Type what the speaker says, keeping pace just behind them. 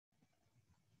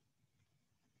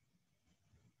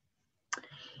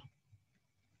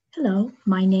Hello,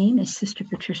 my name is Sister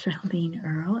Patricia Helene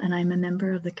Earle, and I'm a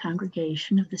member of the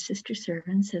Congregation of the Sister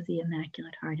Servants of the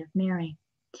Immaculate Heart of Mary.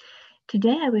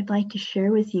 Today, I would like to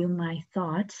share with you my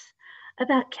thoughts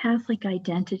about Catholic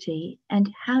identity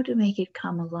and how to make it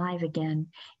come alive again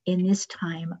in this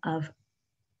time of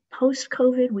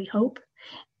post-COVID, we hope,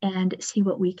 and see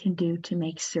what we can do to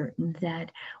make certain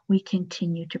that we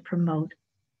continue to promote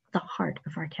the heart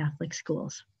of our Catholic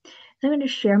schools. I'm going to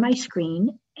share my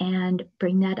screen and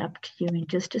bring that up to you in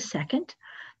just a second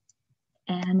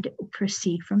and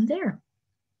proceed from there.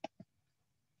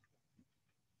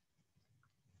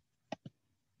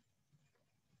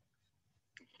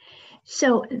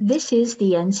 So this is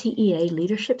the NCEA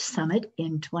Leadership Summit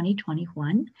in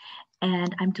 2021,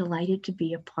 and I'm delighted to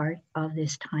be a part of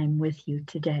this time with you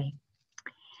today.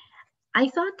 I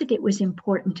thought that it was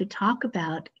important to talk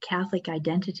about Catholic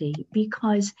identity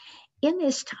because in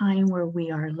this time where we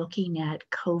are looking at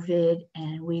COVID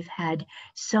and we've had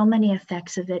so many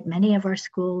effects of it, many of our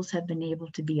schools have been able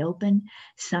to be open.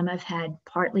 Some have had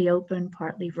partly open,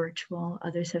 partly virtual.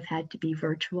 Others have had to be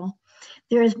virtual.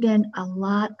 There has been a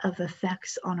lot of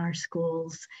effects on our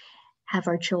schools. Have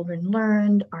our children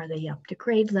learned? Are they up to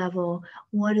grade level?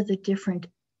 What are the different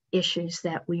issues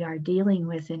that we are dealing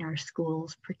with in our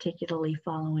schools, particularly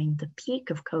following the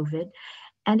peak of COVID?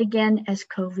 And again, as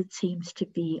COVID seems to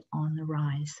be on the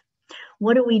rise.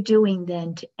 What are we doing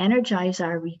then to energize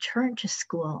our return to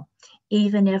school,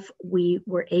 even if we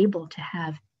were able to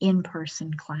have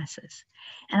in-person classes?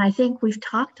 And I think we've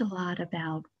talked a lot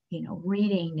about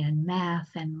reading and math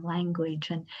and language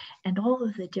and all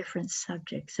of the different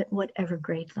subjects at whatever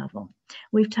grade level.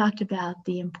 We've talked about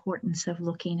the importance of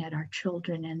looking at our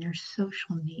children and their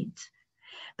social needs.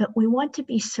 But we want to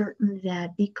be certain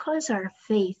that because our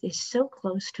faith is so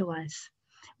close to us,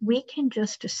 we can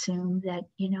just assume that,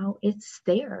 it's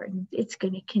there and it's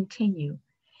going to continue.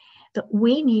 But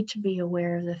we need to be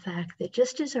aware of the fact that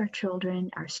just as our children,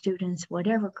 our students,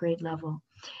 whatever grade level,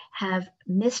 have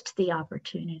missed the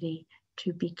opportunity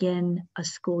to begin a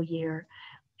school year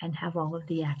and have all of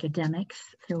the academics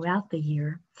throughout the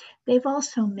year, they've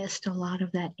also missed a lot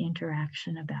of that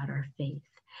interaction about our faith.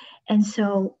 And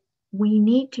so we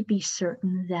need to be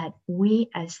certain that we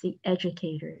as the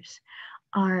educators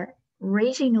are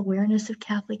raising awareness of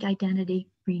Catholic identity,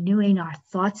 renewing our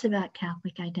thoughts about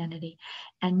Catholic identity,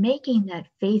 and making that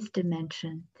faith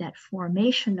dimension, that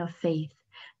formation of faith,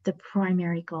 the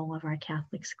primary goal of our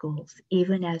Catholic schools,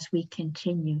 even as we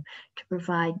continue to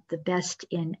provide the best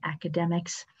in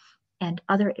academics and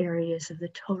other areas of the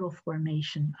total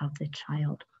formation of the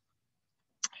child.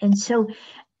 And so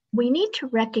we need to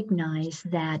recognize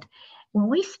that when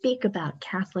we speak about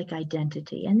Catholic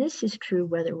identity, and this is true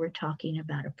whether we're talking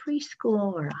about a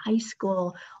preschool or a high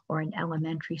school or an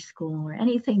elementary school or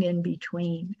anything in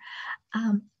between,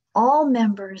 all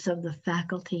members of the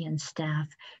faculty and staff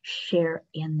share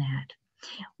in that.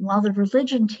 While the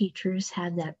religion teachers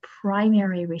have that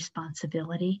primary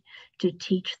responsibility to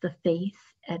teach the faith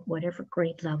at whatever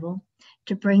grade level,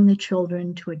 to bring the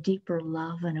children to a deeper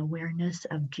love and awareness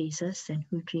of Jesus and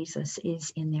who Jesus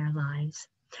is in their lives,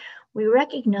 we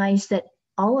recognize that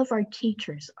all of our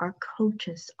teachers, our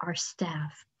coaches, our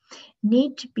staff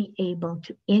need to be able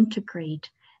to integrate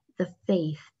the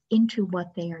faith into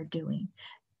what they are doing.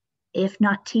 If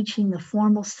not teaching the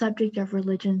formal subject of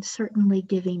religion, certainly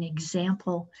giving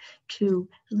example to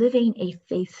living a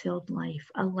faith-filled life,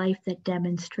 a life that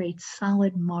demonstrates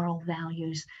solid moral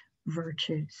values,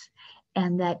 virtues,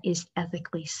 and that is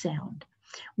ethically sound.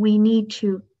 We need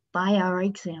to, by our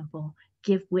example,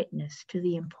 give witness to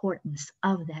the importance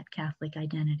of that Catholic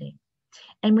identity.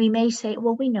 And we may say,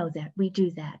 well, we know that, we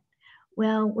do that.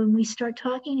 Well, when we start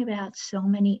talking about so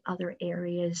many other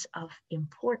areas of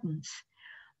importance,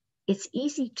 it's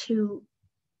easy to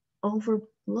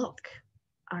overlook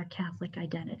our Catholic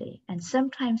identity. And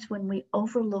sometimes when we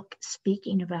overlook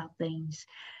speaking about things,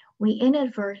 we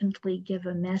inadvertently give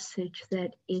a message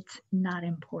that it's not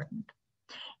important.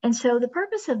 And so the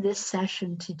purpose of this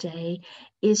session today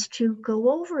is to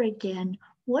go over again,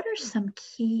 what are some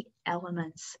key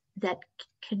elements that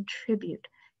contribute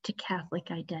to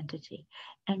Catholic identity?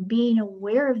 And being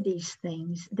aware of these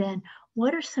things, then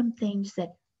what are some things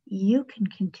that you can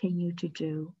continue to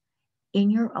do in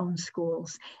your own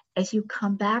schools as you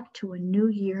come back to a new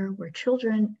year where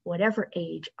children, whatever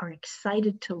age, are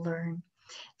excited to learn.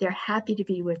 They're happy to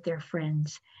be with their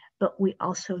friends, but we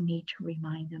also need to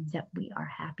remind them that we are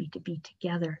happy to be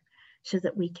together so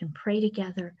that we can pray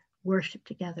together, worship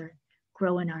together,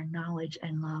 grow in our knowledge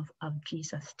and love of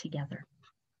Jesus together.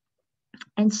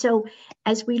 And so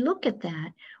as we look at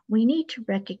that, we need to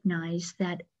recognize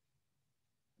that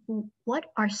what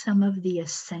are some of the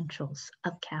essentials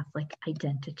of Catholic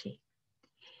identity?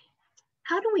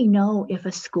 How do we know if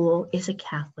a school is a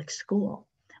Catholic school?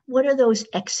 What are those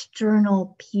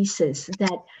external pieces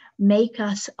that make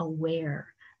us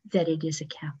aware that it is a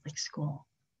Catholic school?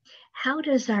 How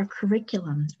does our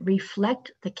curriculum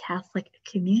reflect the Catholic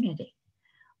community?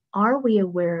 Are we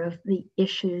aware of the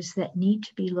issues that need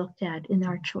to be looked at in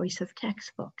our choice of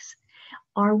textbooks?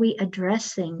 Are we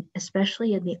addressing,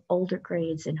 especially in the older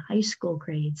grades and high school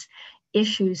grades,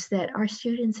 issues that our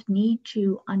students need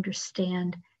to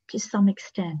understand to some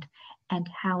extent and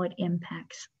how it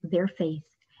impacts their faith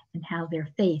and how their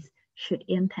faith should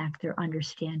impact their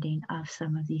understanding of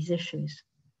some of these issues?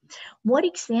 What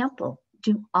example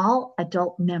do all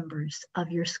adult members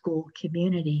of your school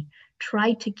community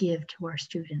try to give to our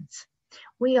students?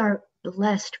 We are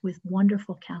blessed with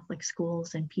wonderful Catholic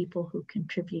schools and people who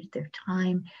contribute their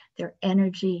time, their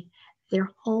energy,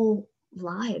 their whole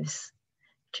lives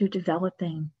to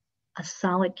developing a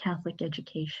solid Catholic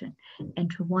education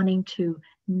and to wanting to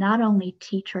not only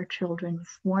teach our children,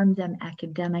 form them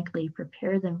academically,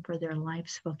 prepare them for their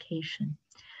life's vocation,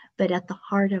 but at the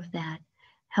heart of that,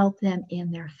 help them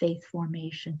in their faith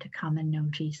formation to come and know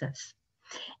Jesus.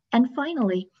 And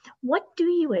finally, what do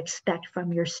you expect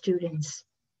from your students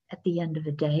at the end of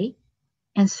the day,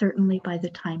 and certainly by the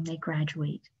time they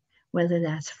graduate, whether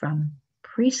that's from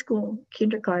preschool,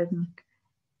 kindergarten,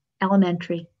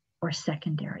 elementary, or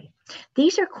secondary?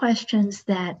 These are questions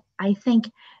that I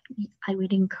think I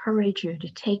would encourage you to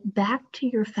take back to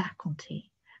your faculty,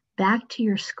 back to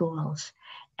your schools,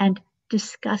 and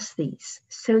discuss these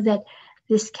so that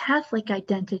this Catholic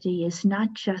identity is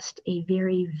not just a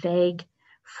very vague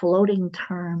floating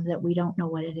term that we don't know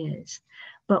what it is,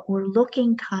 but we're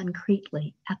looking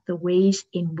concretely at the ways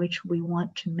in which we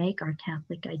want to make our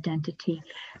Catholic identity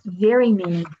very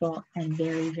meaningful and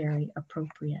very, very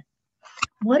appropriate.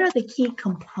 What are the key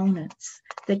components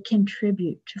that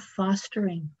contribute to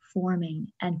fostering,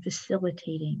 forming, and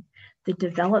facilitating the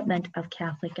development of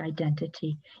Catholic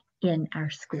identity in our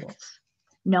schools?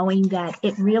 Knowing that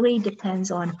it really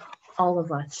depends on all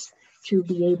of us to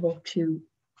be able to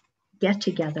get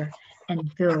together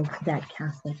and build that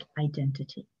Catholic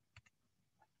identity.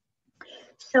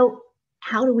 So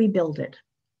how do we build it?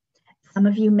 Some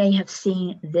of you may have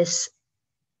seen this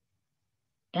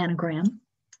anagram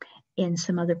in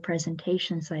some other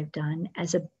presentations I've done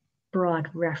as a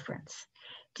broad reference.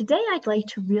 Today, I'd like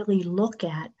to really look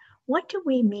at what do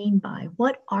we mean by,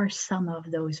 what are some of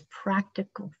those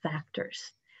practical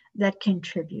factors that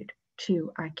contribute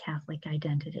to our Catholic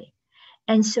identity?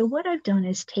 And so what I've done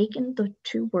is taken the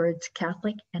two words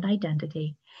Catholic and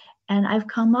identity, and I've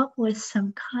come up with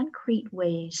some concrete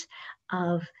ways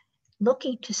of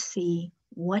looking to see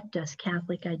what does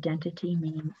Catholic identity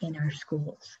mean in our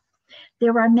schools.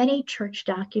 There are many church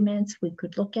documents we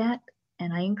could look at,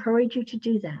 and I encourage you to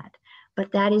do that,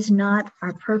 but that is not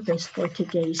our purpose for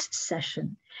today's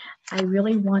session. I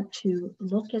really want to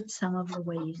look at some of the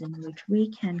ways in which we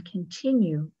can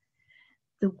continue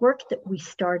the work that we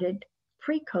started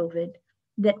pre-COVID,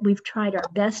 that we've tried our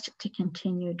best to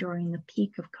continue during the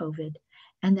peak of COVID,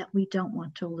 and that we don't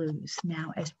want to lose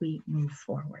now as we move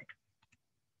forward.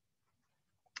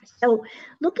 So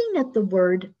looking at the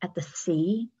word at the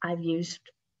C, I've used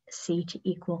C to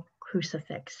equal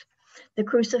crucifix. The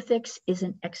crucifix is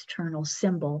an external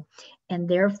symbol, and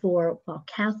therefore, while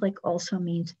Catholic also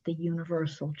means the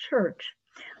universal church,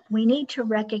 we need to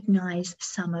recognize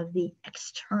some of the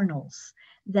externals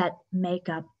that make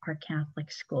up our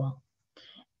Catholic school.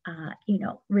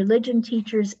 Religion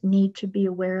teachers need to be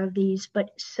aware of these,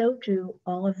 but so do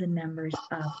all of the members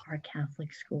of our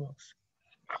Catholic schools.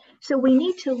 So we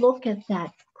need to look at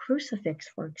that crucifix,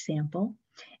 for example,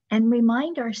 and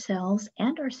remind ourselves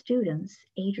and our students,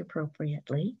 age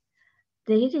appropriately,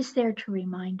 that it is there to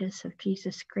remind us of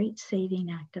Jesus' great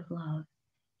saving act of love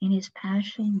in his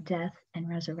passion, death, and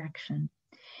resurrection.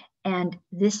 And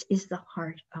this is the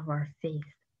heart of our faith.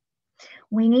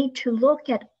 We need to look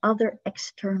at other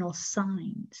external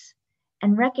signs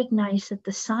and recognize that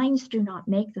the signs do not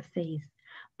make the faith,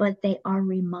 but they are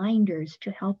reminders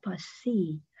to help us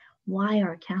see why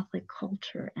our Catholic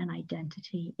culture and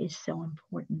identity is so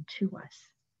important to us.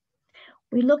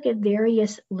 We look at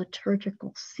various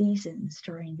liturgical seasons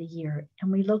during the year,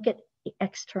 and we look at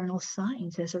external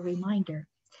signs as a reminder.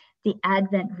 The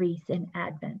Advent wreath in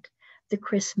Advent, the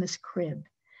Christmas crib,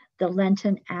 the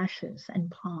Lenten ashes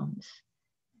and palms,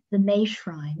 the May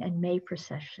shrine and May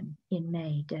procession in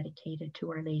May dedicated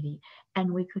to Our Lady,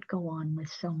 and we could go on with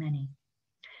so many.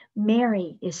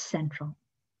 Mary is central.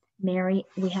 Mary,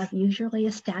 we have usually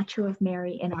a statue of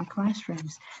Mary in our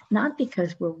classrooms, not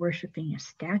because we're worshiping a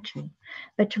statue,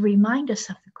 but to remind us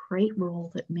of the great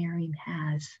role that Mary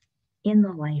has in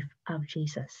the life of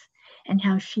Jesus and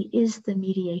how she is the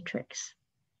mediatrix.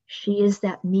 She is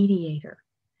that mediator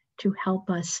to help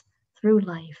us through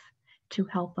life, to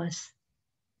help us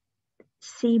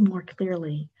see more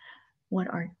clearly what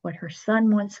her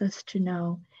son wants us to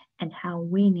know and how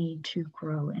we need to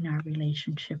grow in our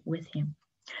relationship with him.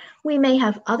 We may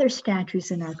have other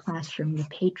statues in our classroom, the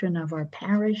patron of our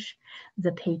parish,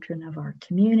 the patron of our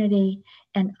community,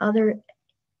 and other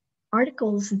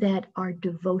articles that are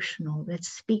devotional, that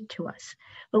speak to us.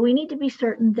 But we need to be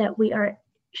certain that we are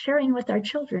sharing with our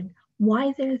children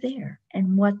why they're there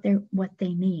and what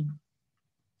they mean.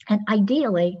 And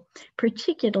ideally,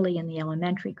 particularly in the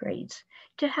elementary grades,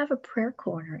 to have a prayer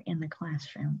corner in the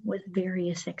classroom with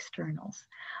various externals,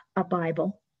 a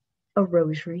Bible, a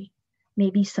rosary,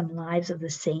 maybe some lives of the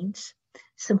saints,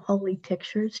 some holy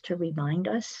pictures to remind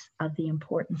us of the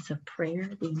importance of prayer,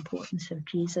 the importance of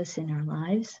Jesus in our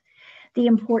lives, the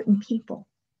important people,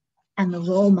 and the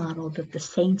role model that the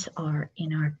saints are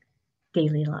in our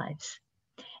daily lives.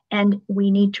 And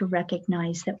we need to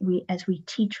recognize that as we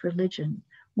teach religion,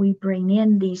 we bring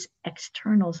in these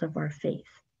externals of our faith.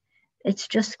 It's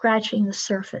just scratching the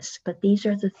surface, but these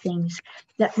are the things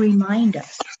that remind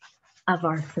us of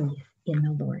our faith in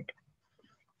the Lord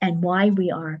and why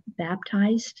we are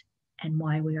baptized and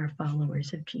why we are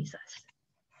followers of Jesus.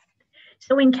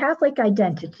 So in Catholic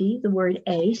identity, the word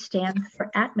A stands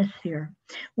for atmosphere.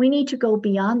 We need to go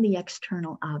beyond the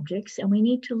external objects and we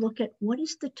need to look at what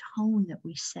is the tone that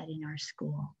we set in our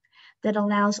school that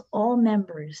allows all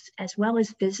members as well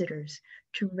as visitors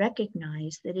to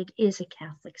recognize that it is a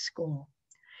Catholic school.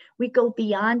 We go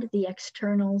beyond the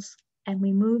externals and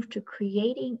we move to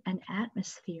creating an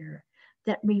atmosphere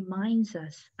that reminds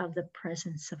us of the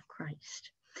presence of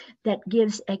Christ, that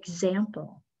gives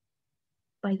example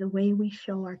by the way we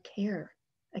show our care,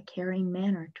 a caring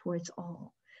manner towards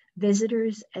all,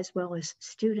 visitors as well as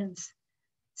students,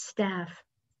 staff,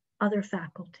 other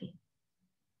faculty,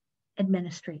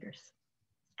 administrators,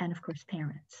 and of course,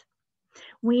 parents.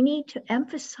 We need to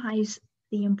emphasize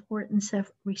the importance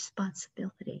of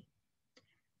responsibility,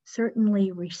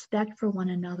 certainly respect for one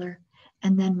another,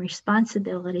 and then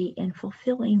responsibility in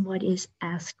fulfilling what is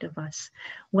asked of us,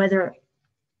 whether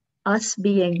us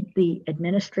being the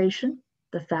administration,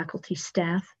 the faculty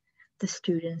staff, the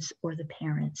students, or the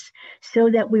parents, so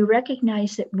that we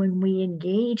recognize that when we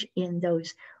engage in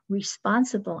those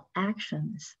responsible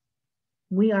actions,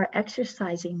 we are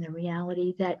exercising the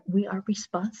reality that we are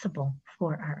responsible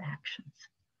for our actions.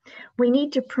 We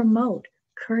need to promote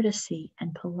courtesy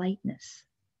and politeness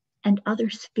and other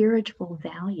spiritual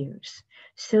values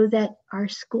so that our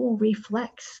school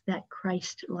reflects that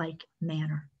Christ-like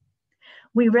manner.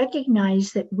 We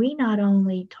recognize that we not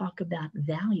only talk about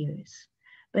values,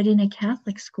 but in a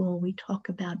Catholic school, we talk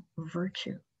about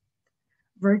virtue.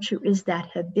 Virtue is that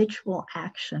habitual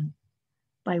action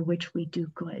by which we do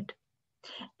good.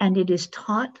 And it is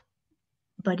taught,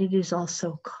 but it is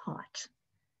also caught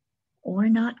or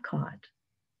not caught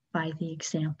by the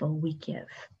example we give.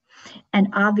 And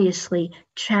obviously,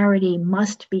 charity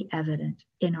must be evident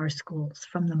in our schools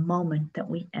from the moment that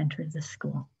we enter the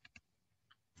school.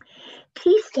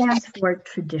 T stands for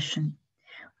tradition.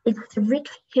 It's the rich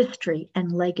history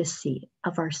and legacy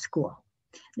of our school,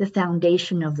 the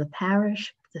foundation of the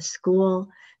parish, the school,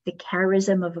 the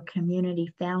charism of a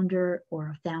community founder or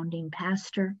a founding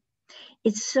pastor.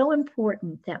 It's so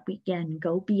important that we, again,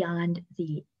 go beyond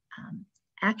the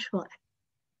actual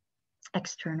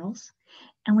externals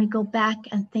and we go back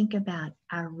and think about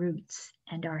our roots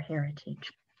and our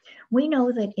heritage. We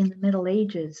know that in the Middle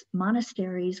Ages,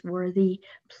 monasteries were the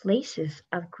places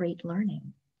of great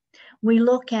learning. We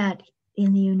look at,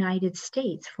 in the United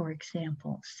States, for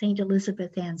example, St.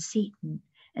 Elizabeth Ann Seton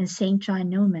and St. John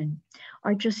Neumann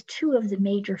are just two of the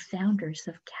major founders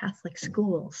of Catholic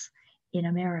schools in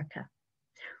America.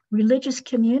 Religious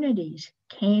communities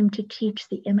came to teach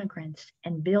the immigrants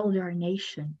and build our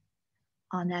nation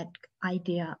on that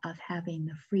idea of having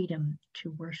the freedom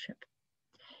to worship.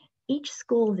 Each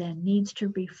school then needs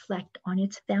to reflect on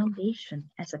its foundation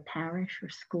as a parish or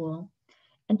school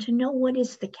and to know what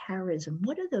is the charism,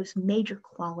 what are those major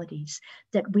qualities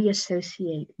that we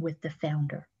associate with the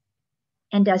founder.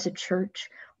 And as a church,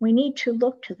 we need to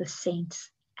look to the saints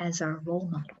as our role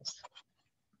models.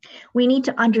 We need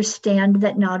to understand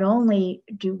that not only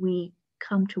do we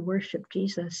come to worship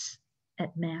Jesus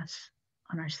at Mass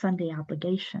on our Sunday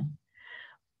obligation,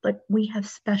 but we have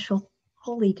special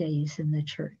holy days in the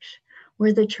church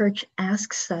where the church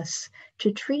asks us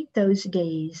to treat those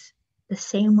days the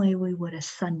same way we would a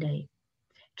Sunday,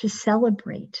 to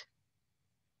celebrate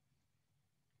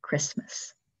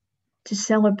Christmas, to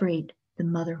celebrate the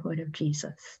motherhood of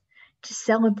Jesus, to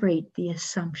celebrate the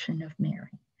Assumption of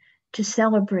Mary, to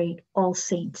celebrate All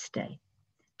Saints' Day,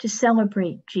 to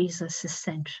celebrate Jesus'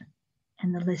 ascension,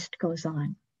 and the list goes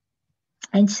on.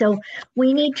 And so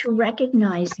we need to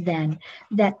recognize then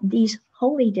that these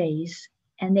holy days,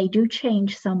 and they do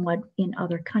change somewhat in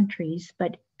other countries,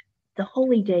 but the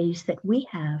holy days that we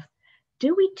have,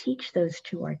 do we teach those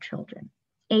to our children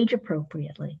age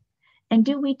appropriately? And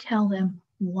do we tell them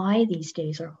why these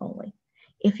days are holy?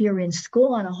 If you're in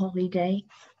school on a holy day,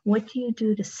 what do you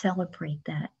do to celebrate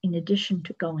that in addition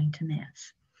to going to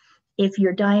Mass? If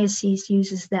your diocese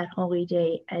uses that holy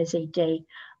day as a day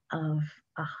of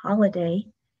a holiday,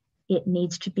 it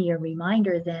needs to be a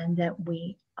reminder then that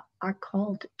we are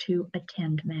called to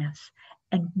attend Mass.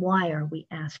 And why are we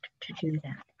asked to do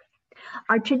that?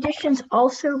 Our traditions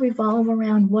also revolve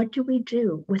around what do we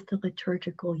do with the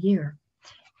liturgical year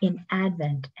in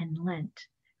Advent and Lent,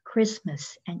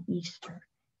 Christmas and Easter,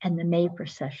 and the May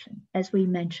procession, as we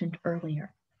mentioned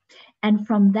earlier. And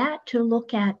from that to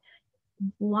look at,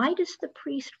 why does the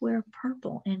priest wear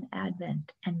purple in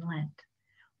Advent and Lent?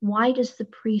 Why does the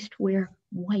priest wear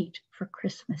white for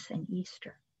Christmas and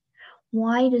Easter?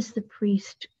 Why does the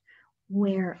priest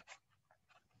wear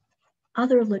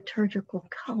other liturgical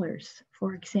colors,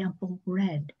 for example,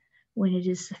 red, when it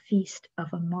is the feast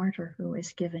of a martyr who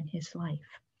has given his life?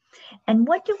 And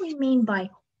what do we mean by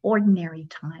ordinary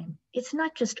time? It's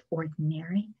not just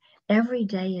ordinary. Every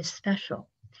day is special.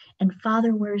 And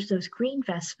Father wears those green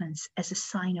vestments as a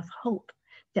sign of hope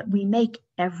that we make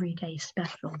every day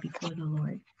special before the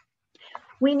Lord.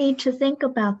 We need to think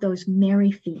about those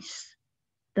Mary feasts,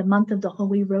 the month of the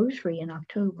Holy Rosary in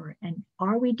October, and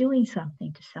are we doing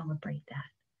something to celebrate that?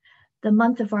 The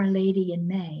month of Our Lady in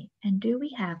May, and do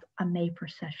we have a May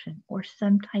procession or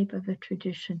some type of a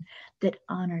tradition that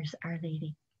honors Our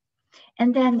Lady?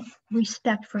 And then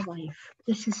respect for life.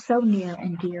 This is so near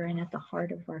and dear and at the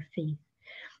heart of our faith.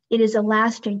 It is a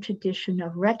lasting tradition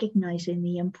of recognizing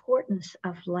the importance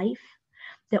of life,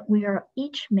 that we are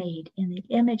each made in the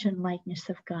image and likeness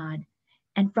of God.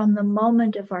 And from the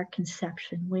moment of our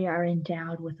conception, we are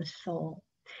endowed with a soul,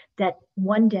 that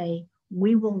one day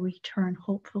we will return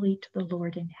hopefully to the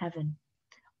Lord in heaven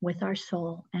with our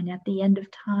soul. And at the end of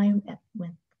time,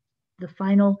 with the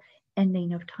final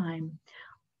ending of time,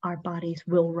 our bodies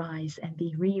will rise and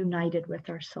be reunited with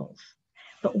our souls.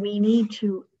 But we need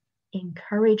to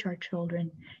encourage our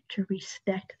children to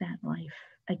respect that life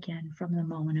again from the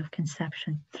moment of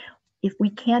conception. If we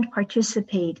can't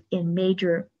participate in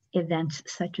major events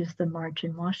such as the March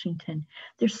in Washington,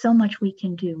 there's so much we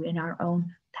can do in our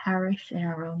own parish, in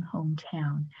our own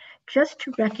hometown, just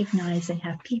to recognize and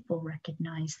have people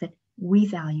recognize that we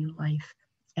value life,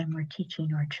 and we're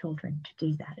teaching our children to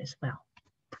do that as well.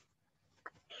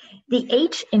 The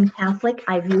H in Catholic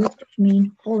I've used to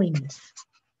mean holiness.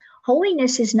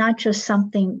 Holiness is not just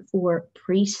something for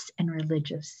priests and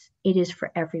religious, it is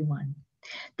for everyone.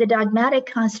 The dogmatic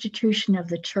constitution of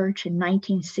the Church in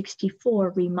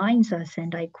 1964 reminds us,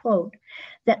 and I quote,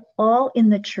 that all in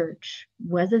the Church,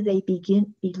 whether they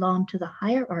belong to the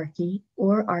hierarchy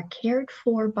or are cared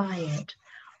for by it,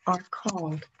 are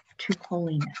called to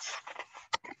holiness.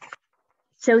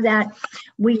 So that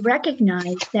we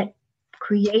recognize that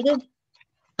created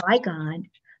by God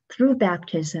through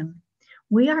baptism,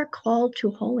 we are called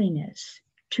to holiness,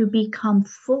 to become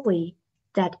fully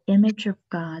that image of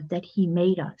God that He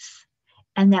made us,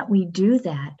 and that we do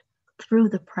that through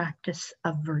the practice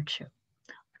of virtue.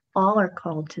 All are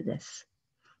called to this,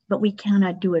 but we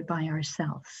cannot do it by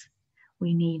ourselves.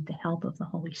 We need the help of the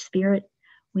Holy Spirit.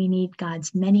 We need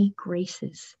God's many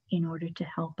graces in order to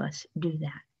help us do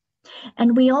that.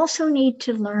 And we also need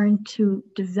to learn to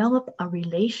develop a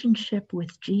relationship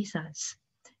with Jesus,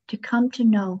 to come to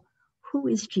know who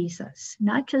is Jesus,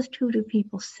 not just who do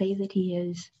people say that He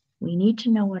is. We need to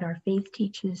know what our faith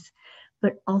teaches,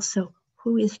 but also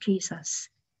who is Jesus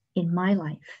in my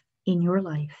life, in your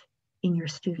life, in your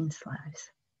students' lives.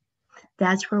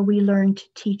 That's where we learn to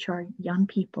teach our young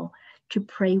people to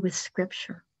pray with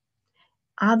Scripture.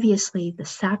 Obviously, the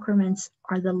sacraments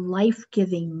are the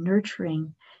life-giving,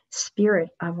 nurturing spirit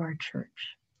of our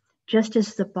church. Just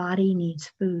as the body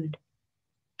needs food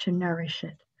to nourish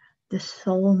it, the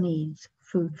soul needs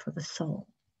food for the soul.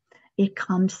 It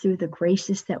comes through the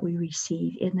graces that we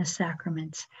receive in the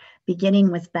sacraments,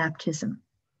 beginning with baptism,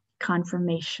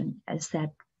 confirmation as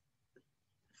that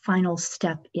final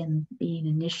step in being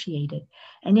initiated.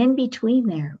 And in between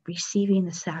there, receiving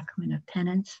the sacrament of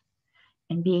penance,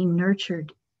 and being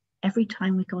nurtured every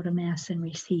time we go to Mass and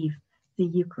receive the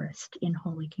Eucharist in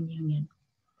Holy Communion.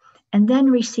 And then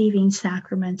receiving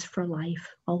sacraments for life,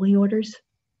 holy orders,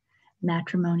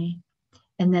 matrimony,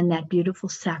 and then that beautiful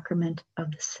sacrament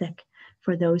of the sick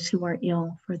for those who are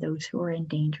ill, for those who are in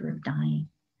danger of dying.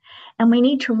 And we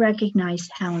need to recognize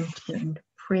how important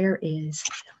prayer is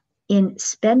in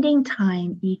spending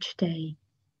time each day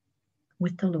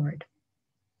with the Lord,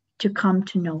 to come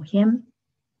to know Him,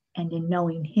 and in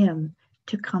knowing Him,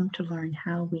 to come to learn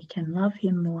how we can love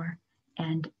Him more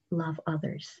and love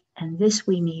others. And this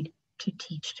we need to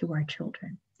teach to our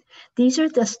children. These are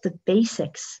just the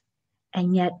basics,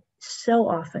 and yet so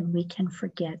often we can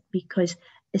forget, because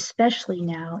especially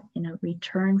now in a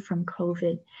return from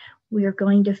COVID, we are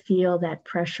going to feel that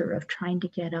pressure of trying to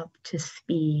get up to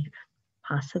speed,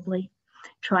 possibly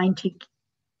trying to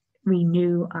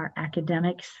renew our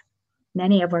academics.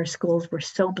 Many of our schools were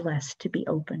so blessed to be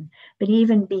open, but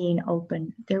even being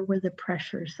open, there were the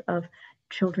pressures of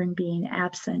children being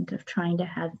absent, of trying to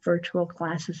have virtual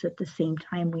classes at the same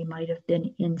time we might have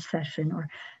been in session, or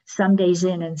some days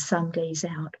in and some days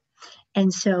out.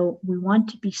 And so we want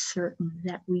to be certain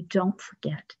that we don't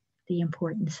forget the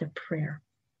importance of prayer,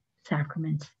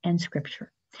 sacraments, and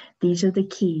scripture. These are the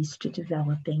keys to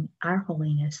developing our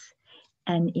holiness,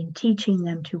 and in teaching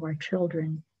them to our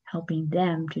children, helping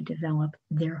them to develop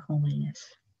their holiness.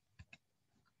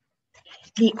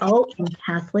 The O in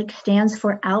Catholic stands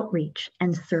for outreach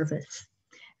and service.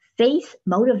 Faith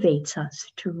motivates us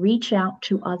to reach out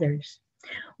to others.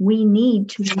 We need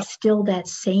to instill that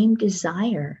same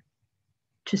desire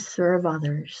to serve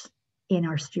others in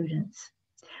our students.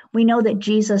 We know that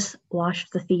Jesus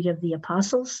washed the feet of the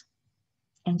apostles,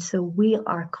 and so we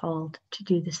are called to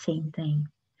do the same thing.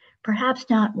 Perhaps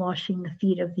not washing the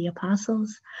feet of the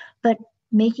apostles, but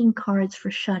making cards for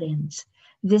shut-ins,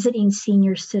 visiting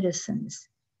senior citizens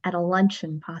at a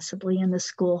luncheon, possibly in the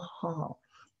school hall,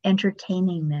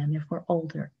 entertaining them if we're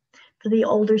older. For the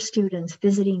older students,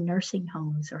 visiting nursing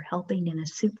homes or helping in a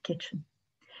soup kitchen,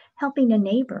 helping a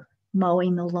neighbor,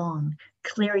 mowing the lawn,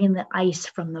 clearing the ice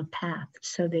from the path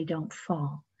so they don't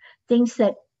fall. Things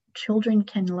that children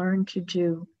can learn to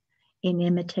do in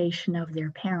imitation of their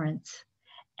parents,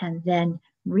 and then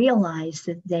realize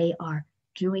that they are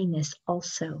doing this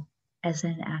also as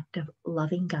an act of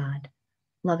loving God,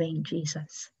 loving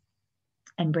Jesus,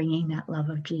 and bringing that love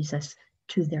of Jesus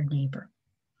to their neighbor.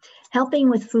 Helping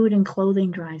with food and clothing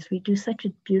drives. We do such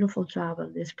a beautiful job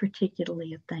of this,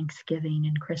 particularly at Thanksgiving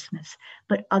and Christmas,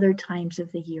 but other times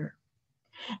of the year.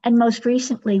 And most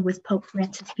recently with Pope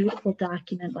Francis' beautiful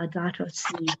document, Laudato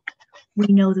Si, we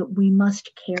know that we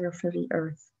must care for the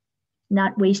earth,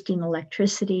 not wasting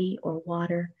electricity or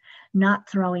water, not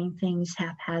throwing things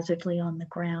haphazardly on the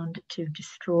ground to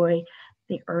destroy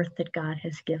the earth that God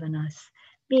has given us,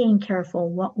 being careful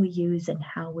what we use and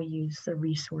how we use the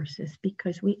resources,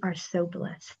 because we are so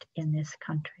blessed in this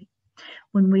country.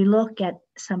 When we look at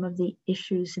some of the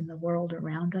issues in the world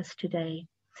around us today,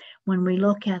 when we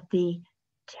look at the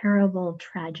terrible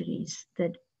tragedies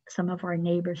that some of our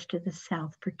neighbors to the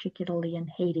south, particularly in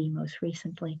Haiti most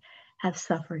recently, have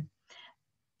suffered,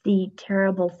 the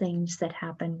terrible things that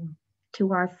happen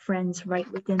to our friends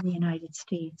right within the United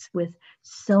States with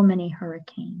so many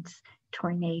hurricanes,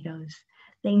 tornadoes,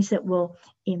 things that will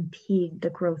impede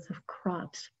the growth of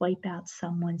crops, wipe out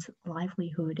someone's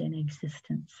livelihood and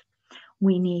existence.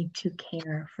 We need to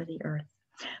care for the earth.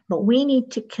 But we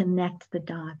need to connect the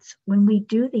dots. When we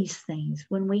do these things,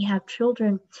 when we have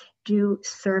children do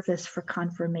service for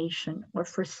confirmation or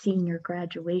for senior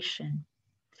graduation,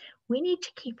 we need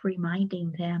to keep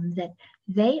reminding them that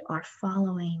they are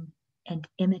following and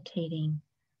imitating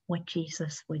what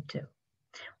Jesus would do.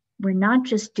 We're not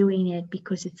just doing it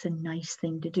because it's a nice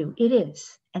thing to do. It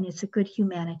is, and it's a good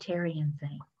humanitarian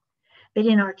thing. But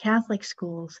in our Catholic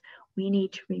schools, we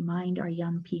need to remind our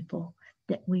young people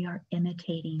that we are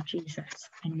imitating Jesus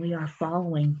and we are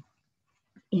following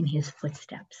in his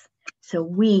footsteps. So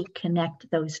we connect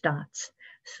those dots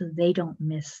so they don't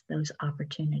miss those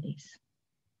opportunities.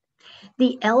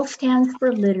 The L stands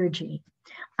for liturgy.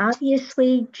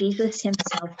 Obviously, Jesus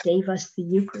himself gave us the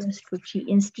Eucharist, which he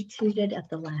instituted at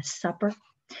the Last Supper.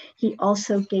 He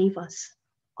also gave us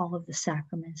all of the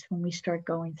sacraments. When we start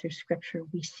going through scripture,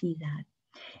 we see that.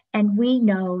 And we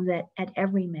know that at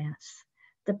every Mass,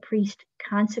 the priest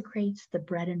consecrates the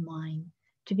bread and wine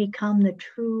to become the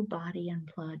true body and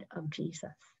blood of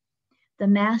Jesus. The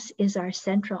Mass is our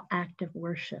central act of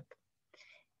worship.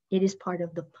 It is part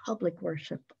of the public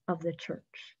worship of the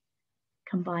Church,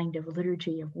 combined of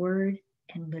liturgy of word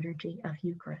and liturgy of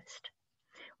Eucharist.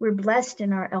 We're blessed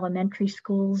in our elementary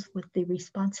schools with the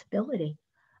responsibility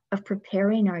of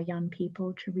preparing our young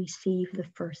people to receive the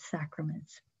first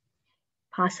sacraments,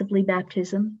 possibly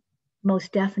baptism,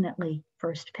 most definitely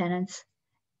first penance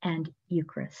and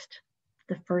Eucharist,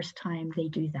 the first time they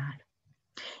do that.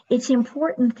 It's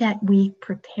important that we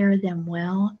prepare them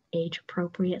well, age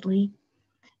appropriately.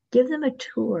 Give them a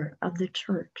tour of the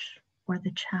church or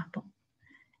the chapel.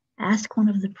 Ask one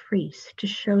of the priests to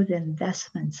show them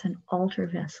vestments and altar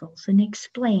vessels and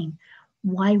explain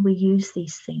why we use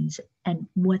these things and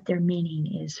what their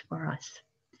meaning is for us.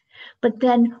 But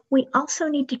then we also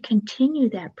need to continue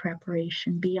that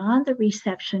preparation beyond the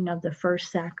reception of the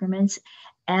first sacraments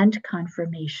and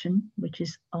confirmation, which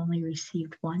is only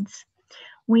received once.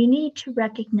 We need to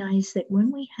recognize that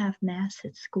when we have Mass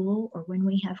at school or when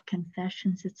we have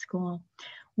confessions at school,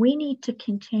 we need to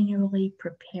continually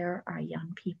prepare our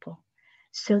young people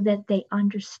so that they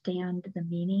understand the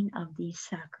meaning of these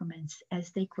sacraments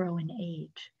as they grow in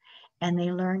age and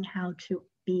they learn how to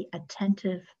be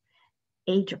attentive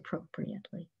age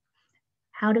appropriately.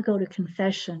 How to go to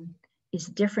confession is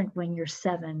different when you're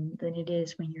 7 than it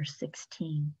is when you're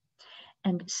 16.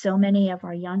 And so many of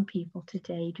our young people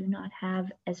today do not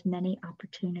have as many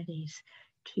opportunities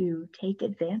to take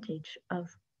advantage of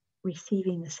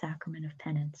receiving the sacrament of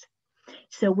penance.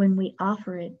 So when we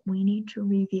offer it, we need to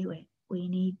review it. We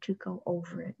need to go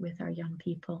over it with our young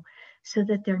people so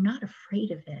that they're not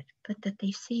afraid of it, but that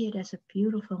they see it as a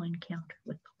beautiful encounter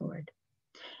with the Lord.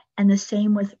 And the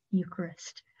same with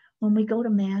Eucharist. When we go to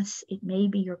Mass, it may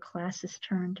be your class's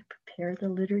turn to prepare the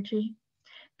liturgy.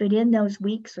 But in those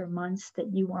weeks or months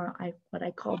that you are what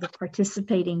I call the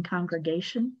participating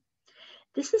congregation,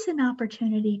 this is an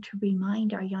opportunity to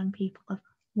remind our young people of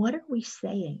what are we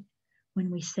saying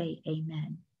when we say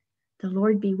amen. The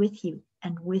Lord be with you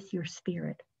and with your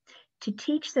spirit. To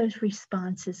teach those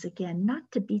responses again, not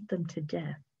to beat them to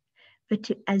death, but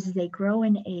to, as they grow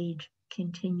in age,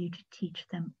 continue to teach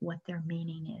them what their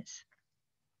meaning is.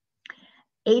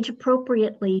 Age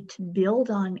appropriately to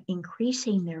build on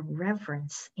increasing their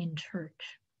reverence in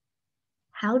church.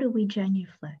 How do we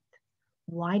genuflect?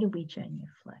 Why do we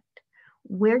genuflect?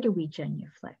 Where do we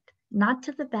genuflect? Not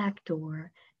to the back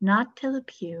door, not to the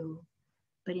pew,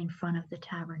 but in front of the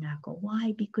tabernacle.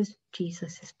 Why? Because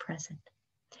Jesus is present.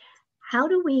 How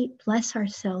do we bless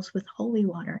ourselves with holy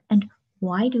water? And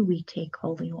why do we take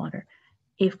holy water?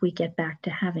 If we get back to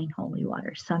having holy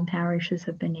water. Some parishes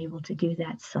have been able to do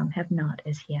that, some have not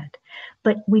as yet.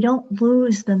 But we don't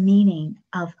lose the meaning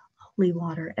of holy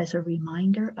water as a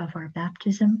reminder of our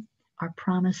baptism, our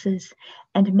promises,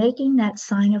 and making that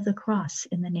sign of the cross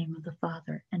in the name of the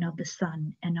Father and of the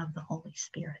Son and of the Holy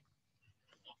Spirit.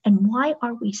 And why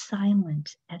are we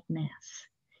silent at Mass?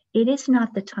 It is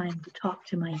not the time to talk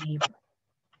to my neighbor.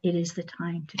 It is the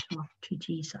time to talk to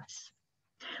Jesus.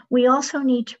 We also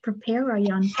need to prepare our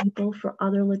young people for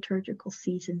other liturgical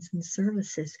seasons and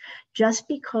services. Just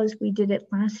because we did it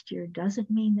last year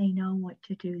doesn't mean they know what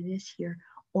to do this year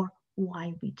or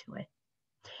why we do it.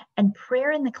 And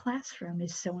prayer in the classroom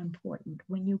is so important.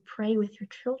 When you pray with your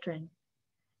children,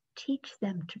 teach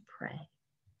them to pray,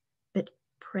 but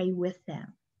pray with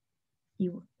them.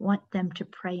 You want them to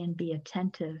pray and be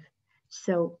attentive.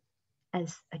 So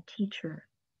as a teacher,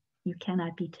 you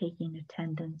cannot be taking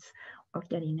attendance or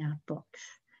getting out books.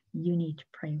 You need to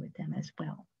pray with them as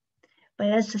well. But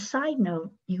as a side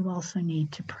note, you also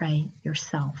need to pray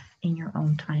yourself in your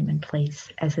own time and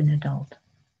place as an adult.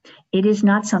 It is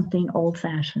not something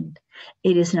old-fashioned.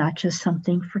 It is not just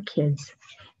something for kids.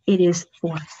 It is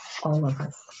for all of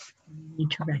us. We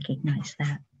need to recognize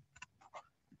that.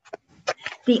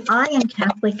 The I in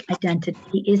Catholic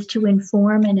identity is to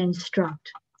inform and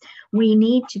instruct. We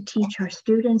need to teach our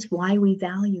students why we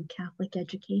value Catholic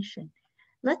education.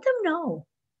 Let them know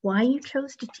why you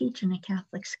chose to teach in a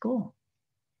Catholic school.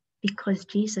 Because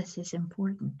Jesus is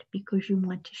important, because you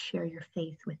want to share your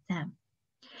faith with them.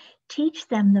 Teach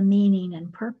them the meaning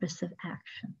and purpose of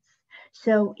actions.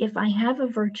 So if I have a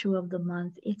virtue of the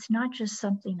month, it's not just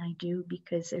something I do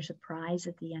because there's a prize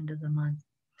at the end of the month,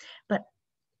 but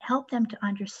help them to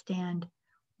understand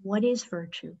what is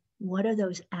virtue. What are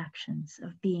those actions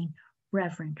of being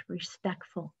reverent,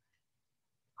 respectful,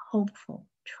 hopeful,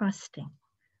 trusting,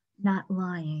 not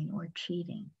lying or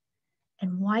cheating?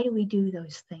 And why do we do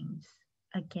those things?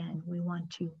 Again, we want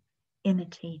to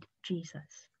imitate Jesus.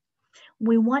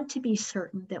 We want to be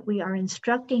certain that we are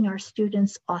instructing our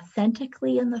students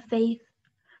authentically in the faith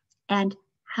and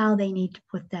how they need to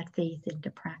put that faith into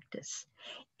practice.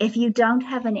 If you don't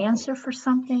have an answer for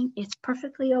something, it's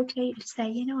perfectly okay to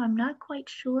say, I'm not quite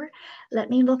sure. Let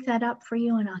me look that up for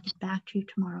you and I'll get back to you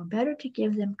tomorrow. Better to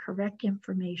give them correct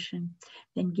information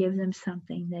than give them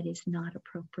something that is not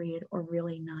appropriate or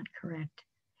really not correct.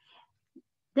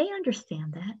 They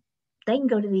understand that. They can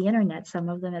go to the internet, some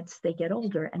of them, as they get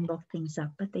older, and look things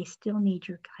up, but they still need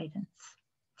your guidance.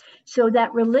 So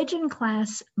that religion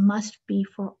class must be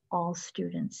for all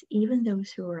students, even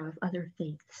those who are of other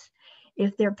faiths.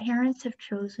 If their parents have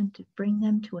chosen to bring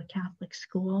them to a Catholic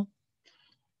school,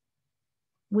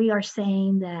 we are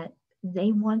saying that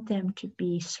they want them to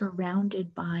be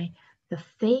surrounded by the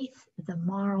faith, the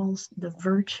morals, the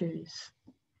virtues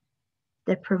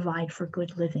that provide for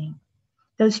good living.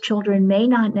 Those children may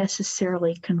not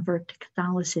necessarily convert to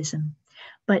Catholicism,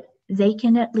 but they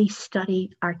can at least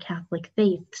study our Catholic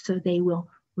faith so they will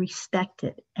respect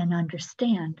it and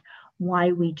understand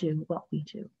why we do what we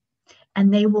do.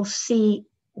 And they will see,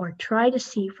 or try to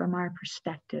see from our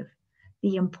perspective,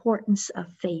 the importance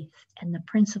of faith and the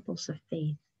principles of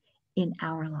faith in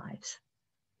our lives.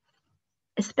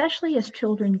 Especially as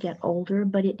children get older,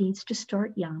 but it needs to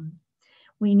start young.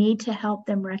 We need to help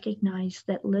them recognize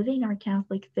that living our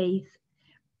Catholic faith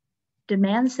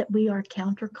demands that we are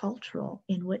countercultural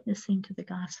in witnessing to the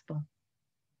gospel.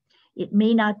 It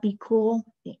may not be cool,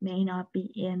 it may not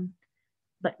be in,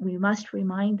 but we must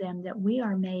remind them that we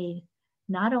are made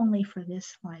not only for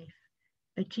this life,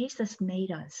 but Jesus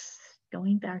made us,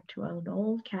 going back to an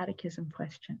old catechism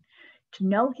question, to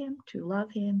know him, to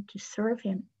love him, to serve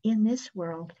him in this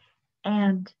world,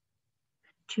 and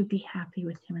to be happy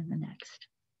with him in the next.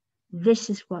 This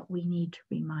is what we need to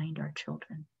remind our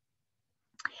children.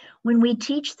 When we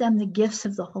teach them the gifts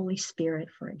of the Holy Spirit,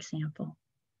 for example,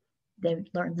 they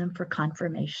learn them for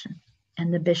confirmation,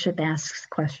 and the bishop asks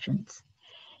questions.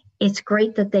 It's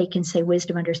great that they can say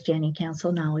wisdom, understanding,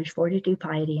 counsel, knowledge, fortitude,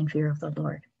 piety, and fear of the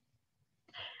Lord.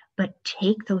 But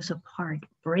take those apart,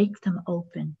 break them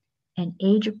open, and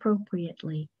age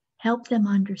appropriately, help them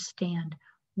understand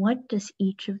what does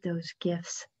each of those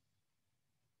gifts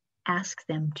ask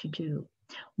them to do.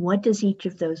 What does each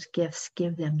of those gifts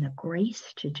give them the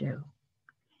grace to do?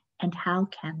 And how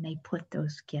can they put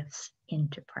those gifts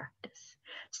into practice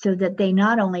so that they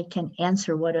not only can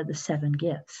answer what are the 7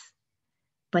 gifts,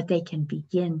 but they can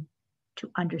begin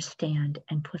to understand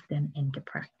and put them into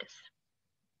practice.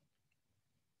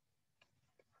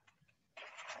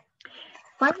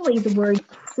 Finally, the word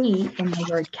C in the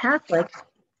word Catholic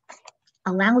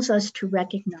allows us to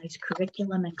recognize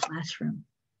curriculum and classroom.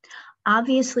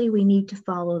 Obviously, we need to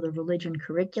follow the religion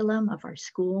curriculum of our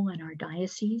school and our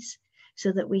diocese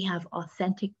so that we have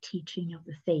authentic teaching of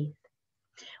the faith.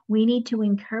 We need to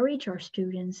encourage our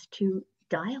students to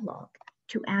dialogue,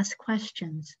 to ask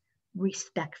questions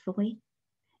respectfully,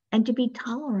 and to be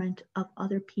tolerant of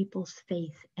other people's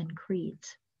faith and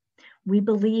creeds. We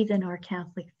believe in our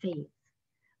Catholic faith,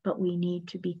 but we need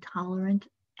to be tolerant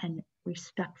and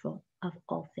respectful of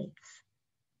all faiths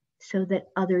so that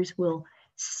others will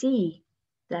see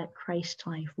that Christ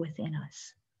life within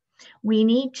us. We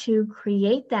need to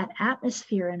create that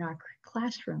atmosphere in our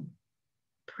classroom,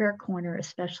 prayer corner,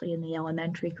 especially in the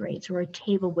elementary grades, or a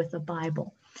table with a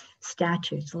Bible,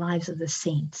 statues, lives of the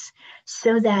saints,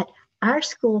 so that our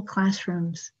school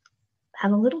classrooms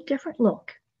have a little different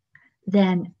look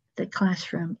than the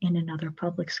classroom in another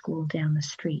public school down the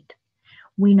street.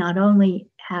 We not only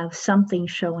have something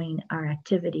showing our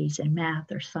activities in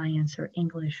math or science or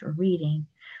English or reading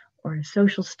or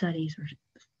social studies or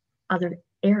other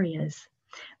areas,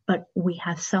 but we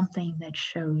have something that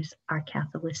shows our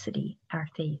Catholicity, our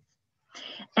faith.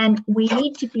 And we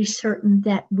need to be certain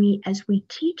that as we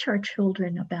teach our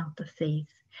children about the faith,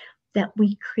 that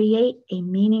we create a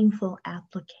meaningful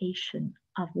application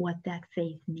of what that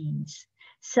faith means,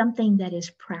 something that is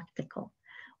practical.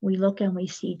 We look and we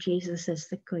see Jesus as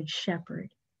the good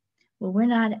shepherd. Well, we're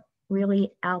not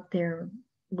really out there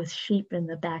with sheep in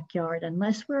the backyard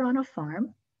unless we're on a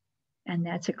farm, and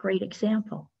that's a great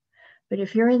example. But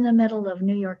if you're in the middle of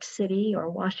New York City or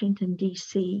Washington,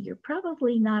 D.C., you're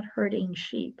probably not herding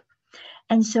sheep.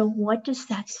 And so what does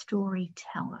that story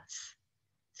tell us?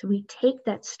 So we take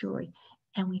that story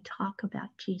and we talk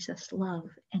about Jesus' love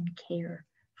and care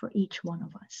for each one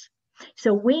of us.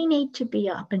 So we need to be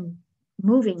up and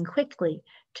moving quickly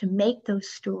to make those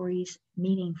stories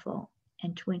meaningful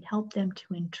and to help them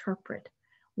to interpret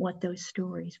what those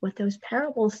stories, what those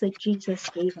parables that Jesus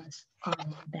gave us are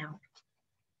all about.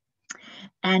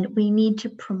 And we need to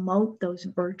promote those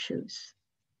virtues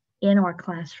in our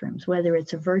classrooms, whether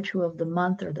it's a virtue of the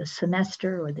month or the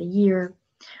semester or the year,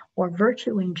 or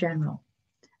virtue in general,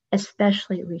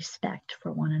 especially respect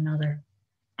for one another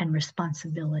and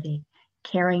responsibility,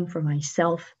 caring for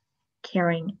myself,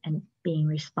 caring and being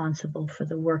responsible for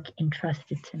the work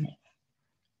entrusted to me.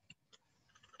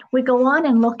 We go on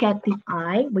and look at the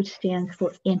I, which stands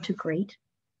for integrate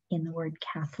in the word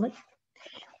Catholic.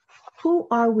 Who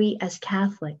are we as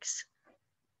Catholics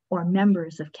or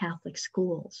members of Catholic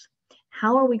schools?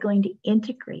 How are we going to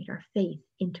integrate our faith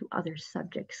into other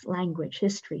subjects, language,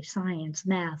 history, science,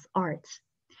 math, arts?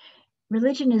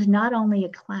 Religion is not only a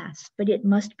class, but it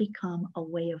must become a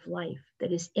way of life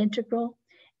that is integral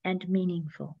and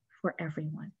meaningful for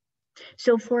everyone.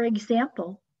 So, for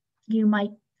example, you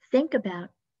might think about,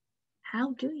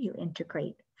 how do you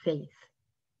integrate faith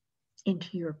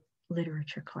into your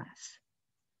literature class?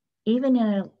 Even in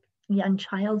a young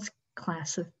child's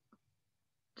class of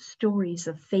stories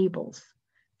of fables,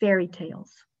 fairy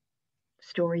tales,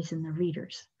 stories in the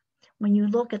readers, when you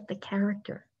look at the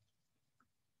character,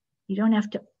 you don't have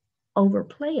to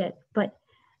overplay it, but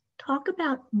talk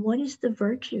about what is the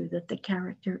virtue that the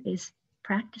character is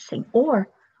practicing, or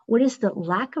what is the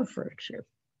lack of virtue,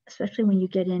 especially when you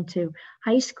get into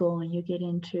high school and you get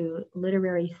into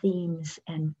literary themes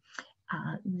and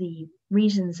the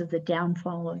reasons of the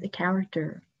downfall of the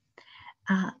character.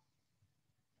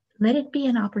 Let it be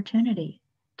an opportunity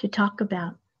to talk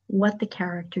about what the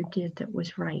character did that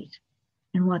was right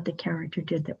and what the character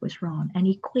did that was wrong, and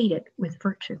equate it with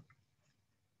virtue.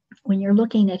 When you're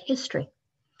looking at history,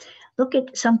 look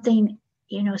at something,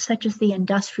 such as the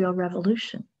Industrial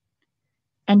Revolution,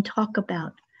 and talk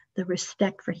about the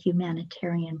respect for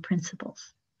humanitarian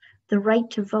principles, the right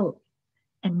to vote,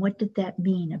 and what did that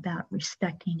mean about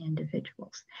respecting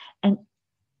individuals, and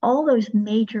all those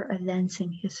major events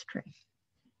in history.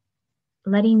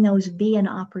 Letting those be an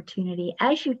opportunity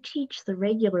as you teach the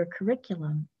regular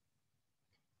curriculum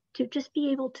to just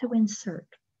be able to insert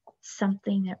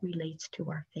something that relates to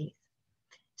our faith.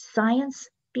 Science,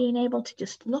 being able to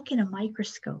just look in a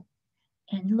microscope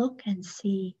and look and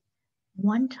see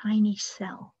one tiny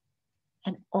cell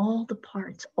and all the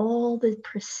parts, all the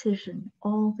precision,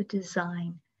 all the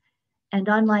design. And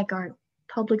unlike our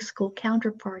public school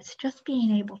counterparts, just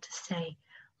being able to say,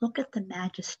 look at the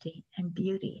majesty and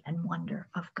beauty and wonder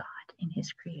of God in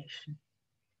his creation.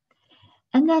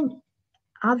 And then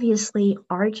obviously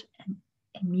art and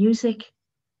music,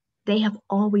 they have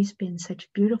always been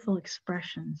such beautiful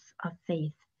expressions of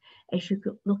faith. As you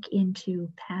look into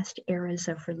past eras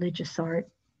of religious art,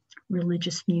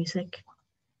 religious music,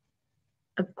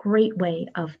 a great way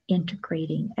of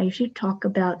integrating. As you talk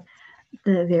about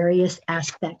the various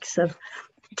aspects of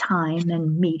time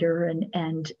and meter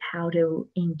and how to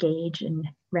engage and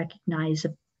recognize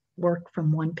a work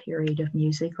from one period of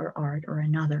music or art or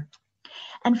another.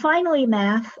 And finally,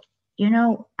 math.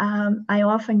 I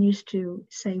often used to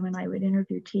say when I would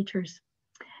interview teachers,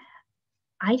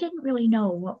 I didn't really know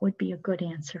what would be a good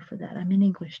answer for that. I'm an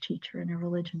English teacher and a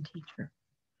religion teacher.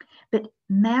 But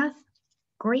math,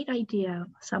 great idea.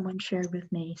 Someone shared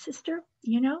with me, sister,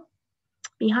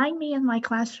 behind me in my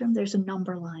classroom, there's a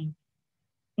number line,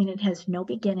 and it has no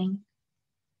beginning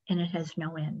and it has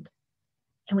no end.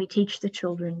 And we teach the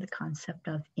children the concept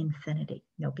of infinity,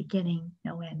 no beginning,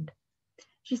 no end.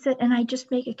 She said, and I just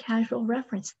make a casual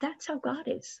reference. That's how God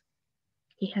is.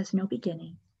 He has no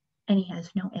beginning and he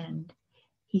has no end.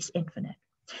 He's infinite.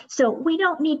 So we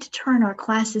don't need to turn our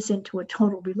classes into a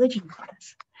total religion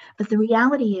class. But the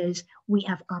reality is we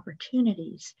have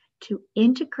opportunities to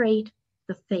integrate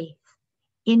the faith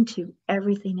into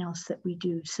everything else that we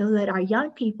do so that our young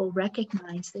people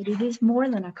recognize that it is more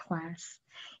than a class.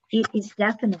 It is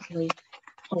definitely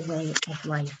a way of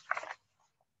life.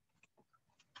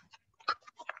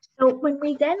 So when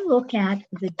we then look at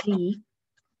the D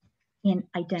in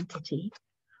identity,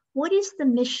 what is the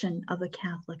mission of a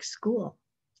Catholic school?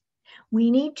 We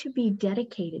need to be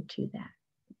dedicated to that.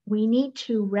 We need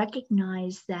to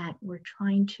recognize that we're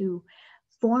trying to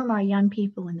form our young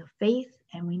people in the faith,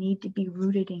 and we need to be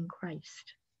rooted in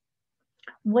Christ.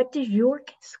 What does your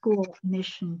school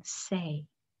mission say?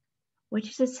 What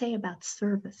does it say about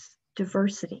service,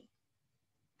 diversity?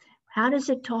 How does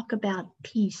it talk about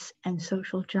peace and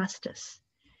social justice?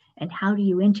 And how do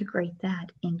you integrate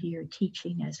that into your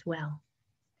teaching as well?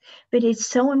 But it's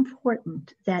so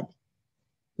important that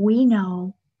we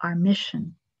know our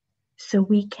mission so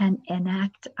we can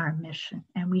enact our mission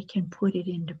and we can put it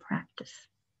into practice.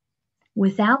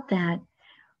 Without that,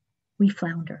 we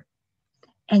flounder.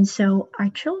 And so our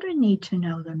children need to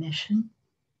know the mission.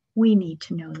 We need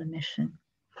to know the mission.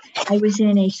 I was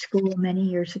in a school many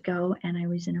years ago, and I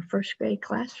was in a first grade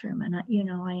classroom. And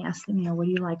I asked them, what do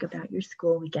you like about your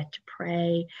school? We get to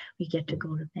pray, we get to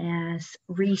go to mass,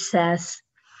 recess.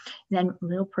 Then a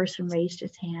little person raised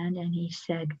his hand and he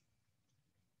said,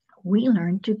 we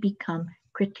learn to become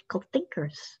critical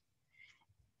thinkers.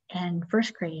 And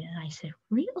first grade, and I said,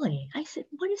 really? I said,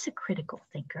 what is a critical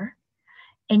thinker?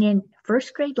 And in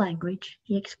first grade language,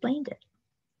 he explained it.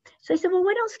 So I said, well,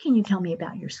 what else can you tell me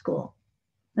about your school?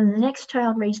 And the next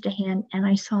child raised a hand, and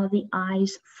I saw the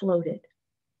eyes floated.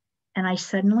 And I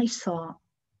suddenly saw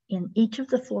in each of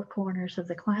the four corners of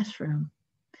the classroom,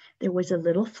 there was a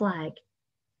little flag.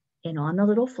 And on the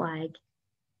little flag,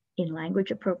 in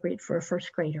language appropriate for a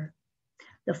first grader,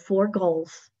 the four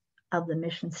goals of the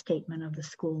mission statement of the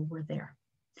school were there.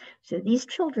 So these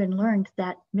children learned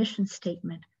that mission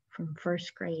statement from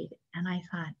first grade. And I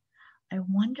thought, I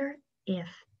wonder if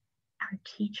our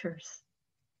teachers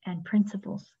and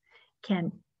principals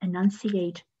can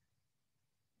enunciate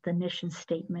the mission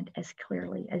statement as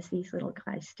clearly as these little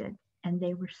guys did. And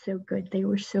they were so good. They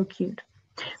were so cute.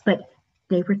 But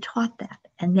they were taught that,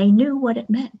 and they knew what it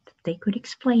meant. They could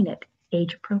explain it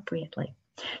age appropriately.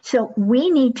 So we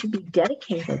need to be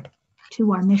dedicated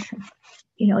to our mission.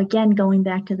 You know, again, going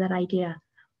back to that idea,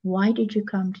 why did you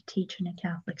come to teach in a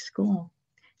Catholic school?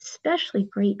 Especially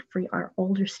great for our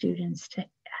older students to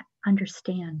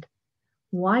understand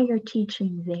why you're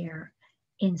teaching there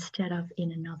instead of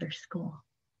in another school.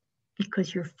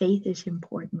 Because your faith is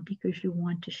important, because you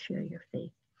want to share your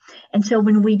faith. And so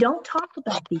when we don't talk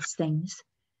about these things,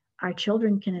 our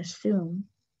children can assume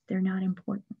they're not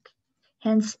important.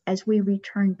 Hence, as we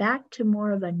return back to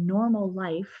more of a normal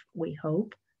life, we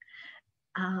hope,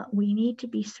 we need to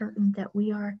be certain that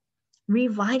we are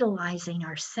revitalizing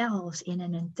ourselves in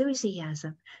an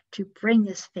enthusiasm to bring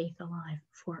this faith alive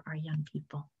for our young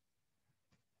people.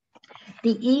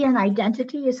 The E in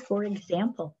identity is, for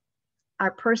example.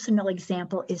 Our personal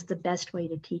example is the best way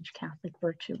to teach Catholic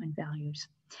virtue and values.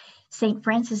 St.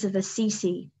 Francis of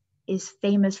Assisi is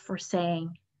famous for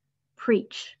saying,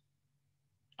 preach,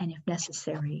 and if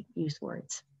necessary, use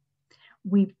words.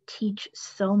 We teach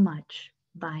so much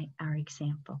by our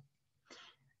example.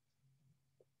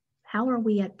 How are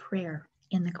we at prayer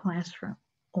in the classroom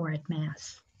or at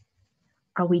Mass?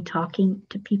 Are we talking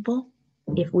to people?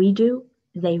 If we do,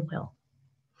 they will.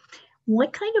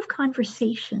 What kind of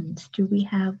conversations do we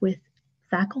have with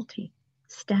faculty,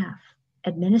 staff,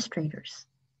 administrators?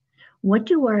 What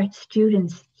do our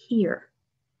students hear?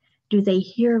 Do they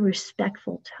hear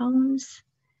respectful tones?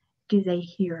 Do they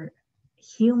hear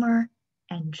humor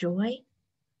and joy?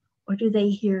 Or do they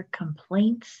hear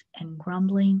complaints and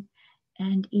grumbling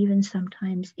and even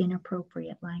sometimes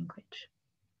inappropriate language?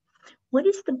 What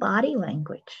is the body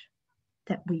language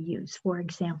that we use? For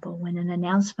example, when an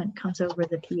announcement comes over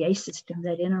the PA system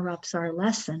that interrupts our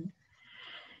lesson,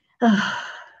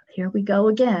 here we go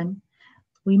again.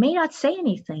 We may not say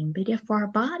anything, but if our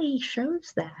body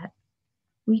shows that,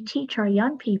 we teach our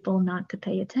young people not to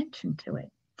pay attention to it.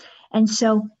 And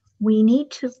so we need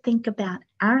to think about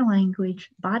our language,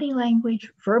 body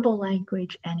language, verbal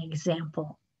language, and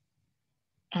example,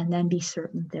 and then be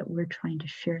certain that we're trying to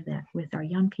share that with our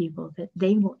young people, that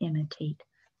they will imitate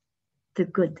the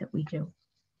good that we do.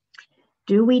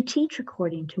 Do we teach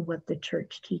according to what the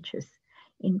church teaches?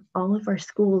 In all of our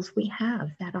schools, we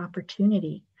have that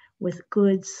opportunity with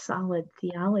good, solid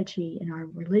theology in our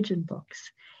religion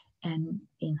books, and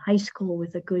in high school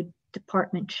with a good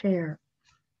department chair,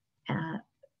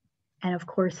 and of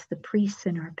course the priests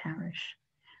in our parish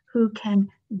who can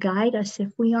guide us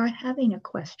if we are having a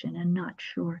question and not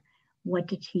sure what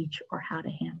to teach or how to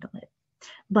handle it.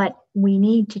 But we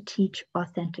need to teach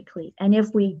authentically. And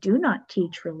if we do not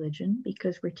teach religion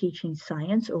because we're teaching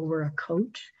science, or we're a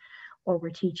coach, or we're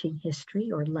teaching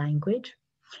history or language,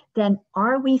 then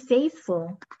are we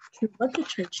faithful to what the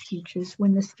church teaches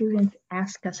when the students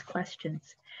ask us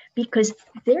questions? Because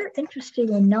they're interested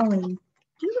in knowing,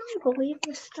 do you really believe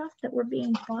this stuff that we're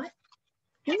being taught?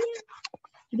 Do you?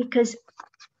 Because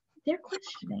they're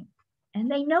questioning, and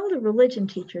they know the religion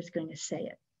teacher is going to say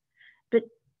it. But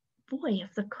boy,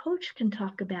 if the coach can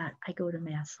talk about, I go to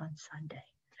Mass on Sunday,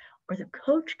 or the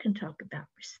coach can talk about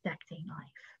respecting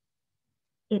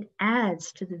life, it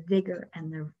adds to the vigor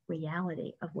and the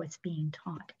reality of what's being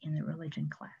taught in the religion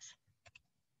class.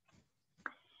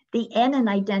 The N in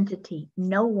identity,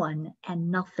 no one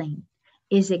and nothing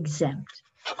is exempt.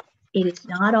 It is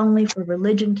not only for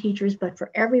religion teachers, but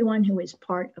for everyone who is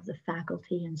part of the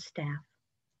faculty and staff.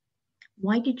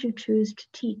 Why did you choose to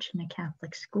teach in a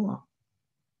Catholic school?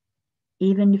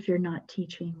 Even if you're not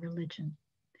teaching religion.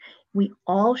 We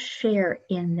all share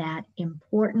in that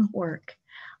important work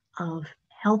of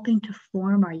helping to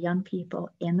form our young people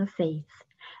in the faith,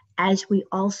 as we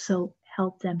also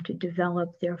help them to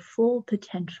develop their full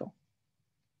potential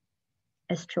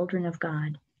as children of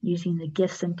God, using the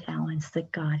gifts and talents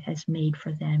that God has made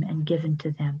for them and given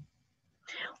to them.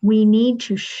 We need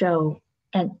to show,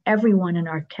 and everyone in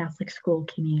our Catholic school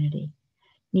community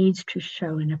needs to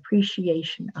show, an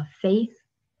appreciation of faith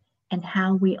and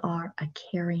how we are a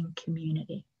caring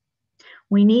community.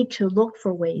 We need to look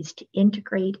for ways to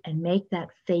integrate and make that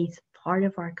faith part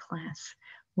of our class,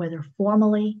 whether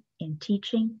formally in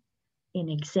teaching, in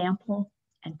example,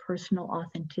 and personal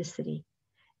authenticity,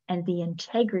 and the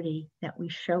integrity that we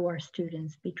show our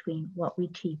students between what we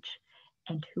teach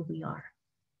and who we are.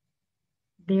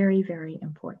 Very, very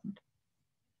important.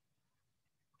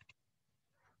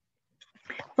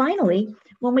 Finally,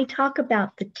 when we talk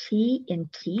about the T in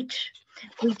teach,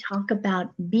 we talk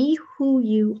about be who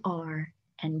you are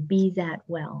and be that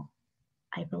well.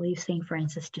 I believe St.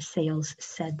 Francis de Sales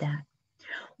said that.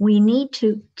 We need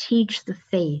to teach the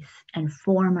faith and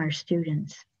form our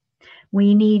students.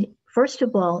 We need, first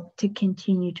of all, to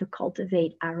continue to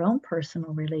cultivate our own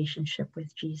personal relationship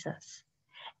with Jesus.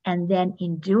 And then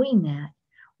in doing that,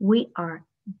 we are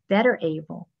better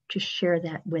able to share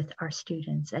that with our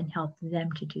students and help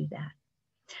them to do that.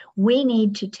 We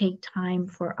need to take time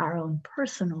for our own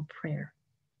personal prayer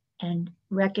and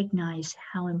recognize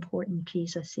how important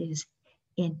Jesus is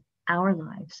in our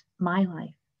lives, my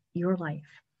life, your life,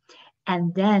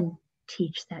 and then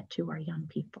teach that to our young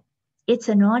people. It's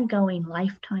an ongoing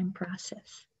lifetime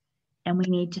process, and we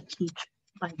need to teach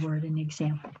by word and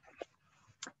example.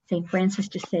 St. Francis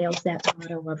de Sales, that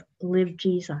motto of live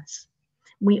Jesus.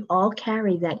 We all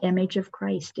carry that image of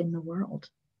Christ in the world.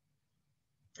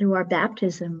 Through our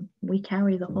baptism, we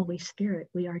carry the Holy Spirit.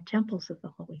 We are temples of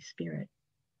the Holy Spirit.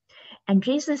 And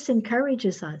Jesus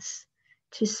encourages us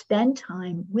to spend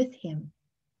time with him,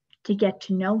 to get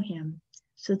to know him,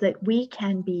 so that we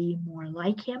can be more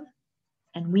like him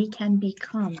and we can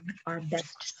become our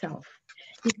best self.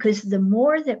 Because the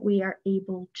more that we are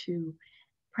able to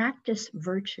practice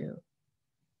virtue,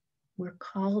 we're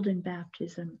called in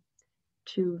baptism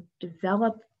to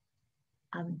develop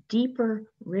a deeper,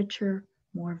 richer,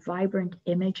 more vibrant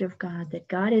image of God that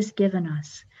God has given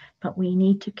us, but we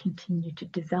need to continue to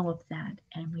develop that,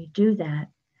 and we do that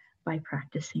by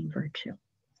practicing virtue.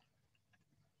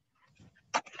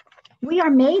 We are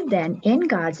made then in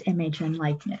God's image and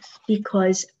likeness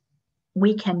because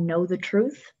we can know the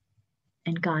truth,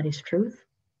 and God is truth.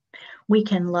 We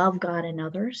can love God and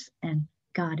others, and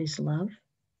God is love.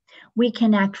 We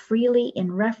can act freely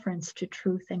in reference to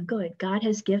truth and good. God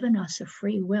has given us a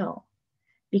free will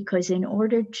because in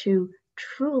order to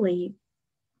truly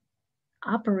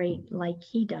operate like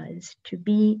he does, to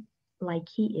be like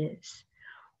he is,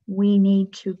 we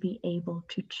need to be able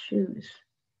to choose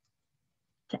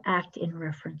to act in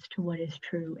reference to what is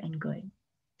true and good.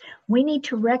 We need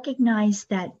to recognize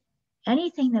that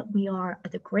anything that we are,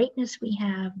 the greatness we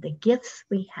have, the gifts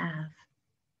we have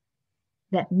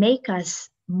that make us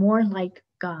more like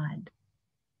God,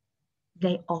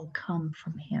 they all come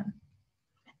from him.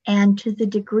 And to the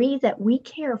degree that we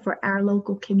care for our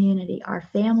local community, our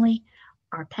family,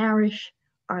 our parish,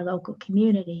 our local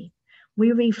community,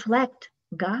 we reflect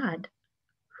God,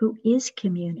 who is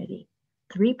community,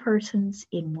 3 persons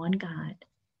in one God,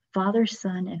 Father,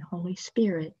 Son, and Holy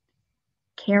Spirit,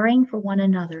 caring for one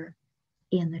another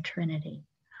in the Trinity.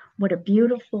 What a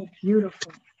beautiful,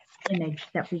 beautiful image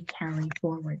that we carry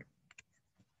forward.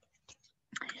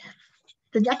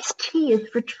 The next T is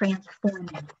for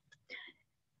transforming.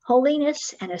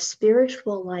 Holiness and a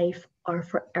spiritual life are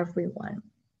for everyone.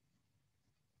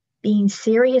 Being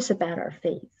serious about our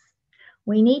faith,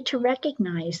 we need to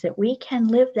recognize that we can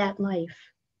live that life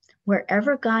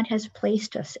wherever God has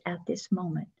placed us at this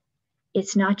moment.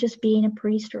 It's not just being a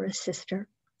priest or a sister.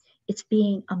 It's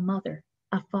being a mother,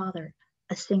 a father,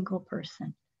 a single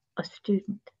person, a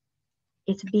student.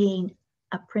 It's being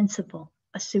a principal,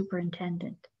 a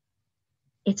superintendent.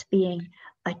 It's being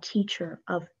a teacher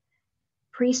of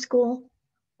preschool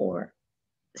or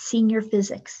senior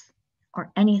physics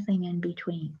or anything in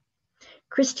between.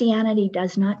 Christianity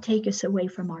does not take us away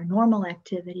from our normal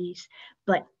activities,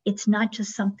 but it's not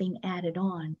just something added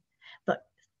on, but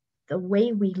the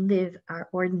way we live our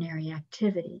ordinary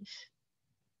activities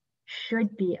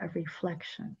should be a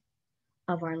reflection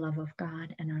of our love of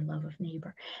God and our love of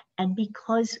neighbor. And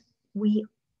because we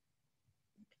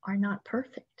are not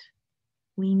perfect,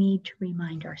 we need to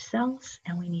remind ourselves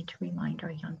and we need to remind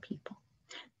our young people.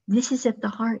 This is at the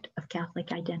heart of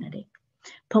Catholic identity.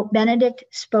 Pope Benedict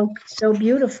spoke so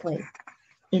beautifully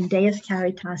in Deus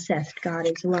Caritas Est, God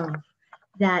is love,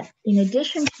 that in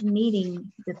addition to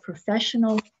needing the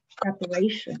professional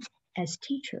preparation as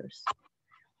teachers,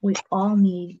 we all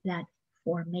need that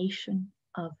formation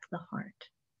of the heart.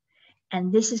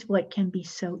 And this is what can be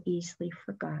so easily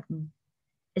forgotten,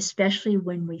 especially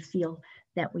when we feel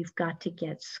that we've got to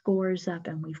get scores up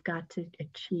and we've got to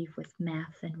achieve with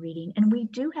math and reading. And we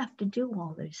do have to do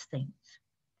all those things.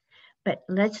 But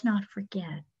let's not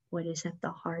forget what is at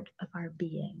the heart of our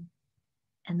being,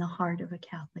 and the heart of a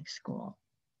Catholic school.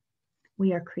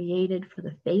 We are created for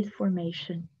the faith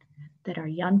formation, that our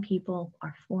young people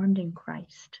are formed in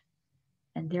Christ,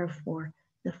 and therefore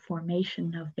the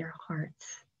formation of their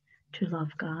hearts to love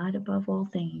God above all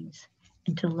things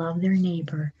and to love their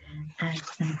neighbor as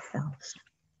themselves.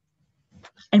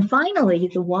 And finally,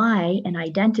 the why and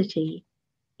identity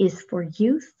is for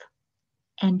youth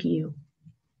and you.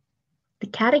 The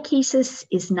catechesis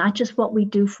is not just what we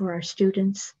do for our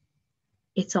students,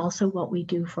 it's also what we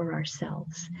do for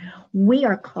ourselves. We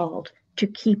are called to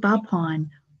keep up on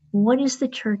what is the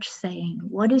church saying?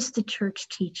 What is the church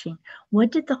teaching?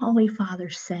 What did the Holy Father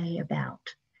say about?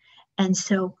 And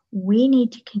so we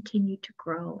need to continue to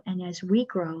grow. And as we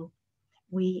grow,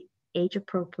 we age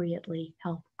appropriately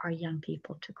help our young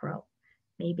people to grow.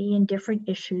 Maybe in different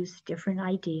issues, different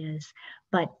ideas,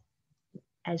 but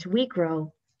as we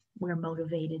grow, we're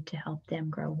motivated to help them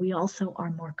grow. We also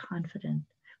are more confident.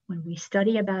 When we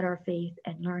study about our faith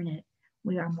and learn it,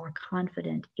 we are more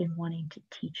confident in wanting to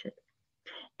teach it.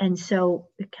 And so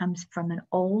it comes from an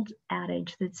old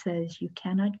adage that says, you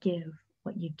cannot give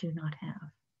what you do not have.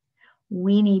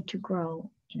 We need to grow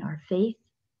in our faith,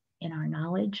 in our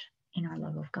knowledge, in our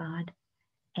love of God.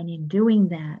 And in doing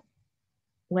that,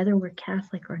 whether we're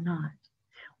Catholic or not,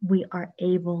 we are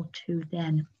able to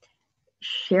then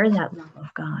share that love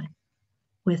of God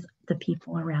with the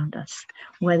people around us,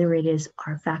 whether it is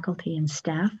our faculty and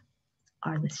staff,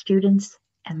 or the students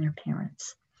and their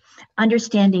parents.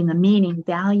 Understanding the meaning,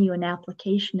 value, and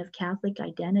application of Catholic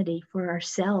identity for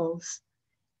ourselves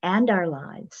and our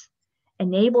lives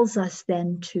enables us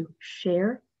then to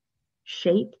share,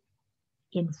 shape,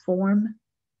 inform,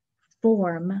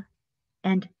 form,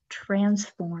 and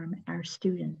transform our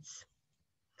students.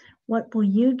 What will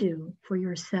you do for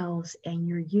yourselves and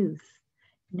your youth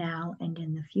now and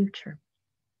in the future?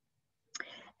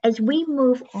 As we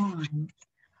move on,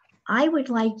 I would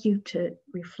like you to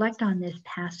reflect on this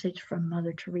passage from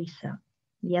Mother Teresa.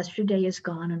 Yesterday is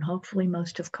gone, and hopefully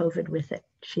most of COVID with it.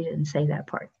 She didn't say that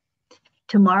part.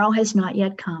 Tomorrow has not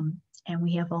yet come, and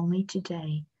we have only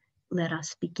today. Let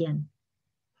us begin.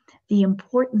 The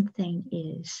important thing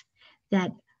is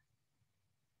that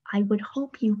I would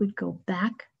hope you would go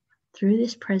back through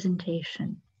this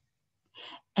presentation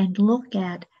and look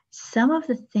at some of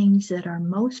the things that are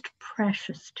most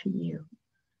precious to you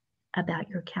about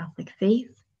your Catholic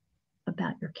faith,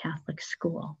 about your Catholic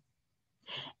school,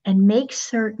 and make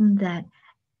certain that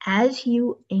as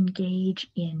you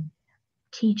engage in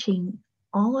teaching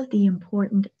all of the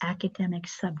important academic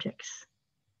subjects,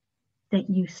 that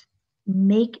you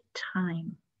make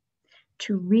time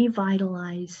to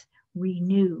revitalize,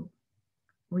 renew,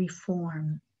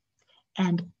 reform,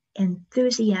 and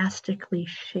enthusiastically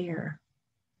share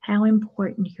how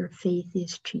important your faith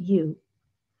is to you,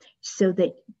 so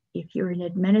that if you're an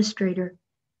administrator,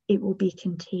 it will be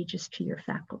contagious to your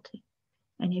faculty.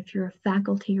 And if you're a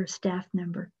faculty or staff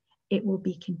member, it will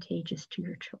be contagious to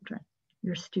your children,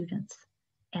 your students,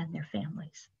 and their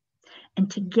families. And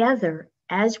together,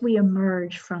 as we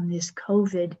emerge from this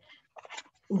COVID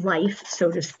life,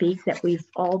 so to speak, that we've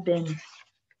all been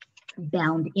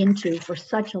bound into for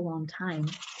such a long time,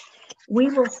 we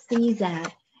will see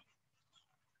that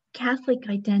Catholic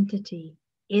identity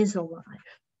is alive,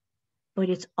 but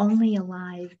it's only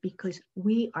alive because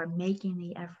we are making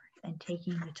the effort and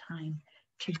taking the time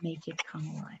to make it come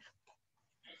alive.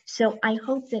 So I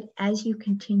hope that as you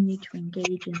continue to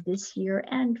engage in this year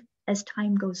and as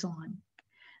time goes on,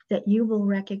 that you will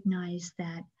recognize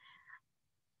that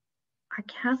our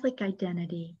Catholic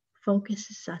identity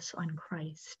focuses us on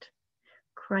Christ.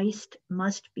 Christ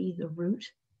must be the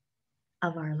root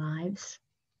of our lives,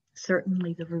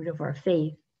 certainly the root of our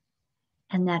faith,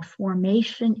 and that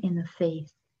formation in the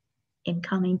faith, in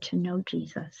coming to know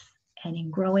Jesus and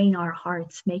in growing our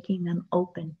hearts, making them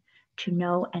open to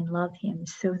know and love him,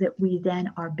 so that we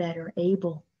then are better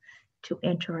able to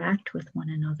interact with one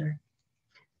another.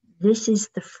 This is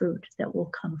the fruit that will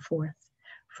come forth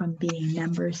from being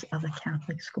members of a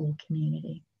Catholic school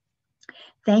community.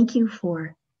 Thank you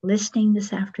for listening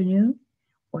this afternoon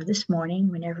or this morning,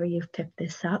 whenever you've picked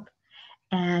this up.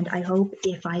 And I hope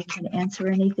if I can answer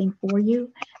anything for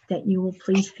you, that you will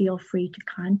please feel free to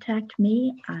contact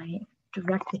me. I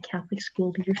direct the Catholic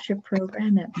School Leadership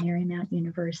Program at Marymount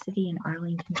University in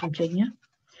Arlington, Virginia.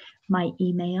 My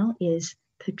email is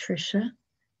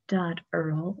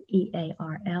patricia.earl,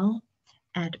 E-A-R-L,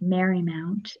 at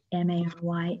Marymount,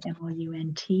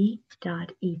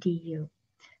 MARYMOUNT.edu.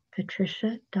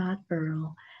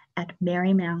 patricia.earl at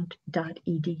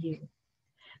marymount.edu.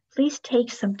 Please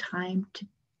take some time to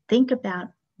think about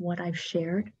what I've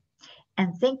shared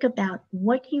and think about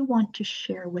what you want to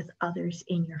share with others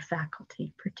in your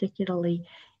faculty, particularly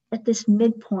at this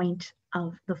midpoint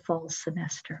of the fall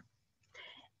semester.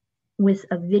 With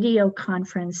a video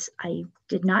conference, I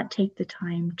did not take the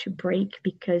time to break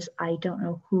because I don't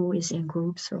know who is in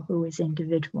groups or who is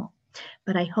individual.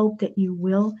 But I hope that you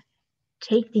will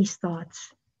take these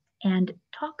thoughts and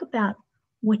talk about,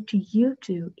 what do you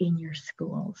do in your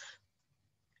schools?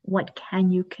 What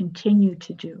can you continue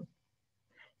to do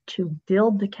to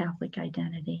build the Catholic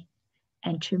identity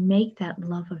and to make that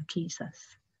love of Jesus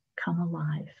come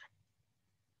alive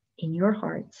in your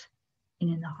hearts and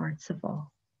in the hearts of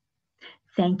all?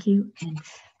 Thank you, and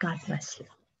God bless you.